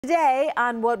Today,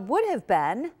 on what would have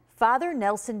been Father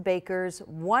Nelson Baker's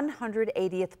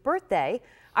 180th birthday,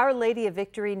 Our Lady of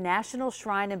Victory National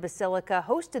Shrine and Basilica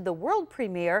hosted the world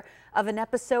premiere of an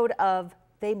episode of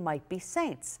They Might Be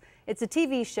Saints. It's a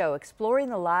TV show exploring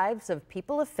the lives of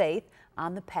people of faith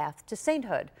on the path to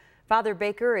sainthood. Father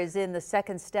Baker is in the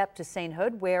second step to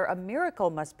sainthood, where a miracle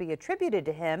must be attributed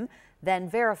to him, then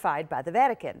verified by the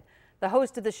Vatican. The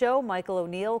host of the show, Michael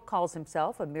O'Neill, calls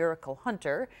himself a miracle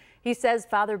hunter. He says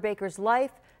Father Baker's life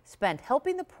spent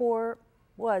helping the poor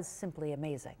was simply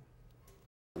amazing.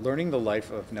 Learning the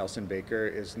life of Nelson Baker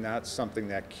is not something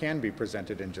that can be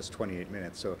presented in just 28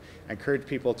 minutes. So I encourage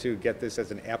people to get this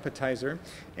as an appetizer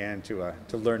and to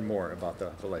learn more about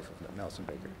the life of Nelson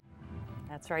Baker.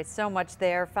 That's right, so much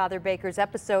there. Father Baker's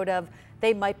episode of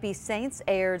They Might Be Saints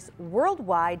airs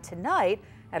worldwide tonight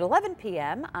at 11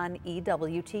 p.m. on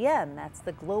EWTN. That's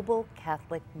the Global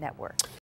Catholic Network.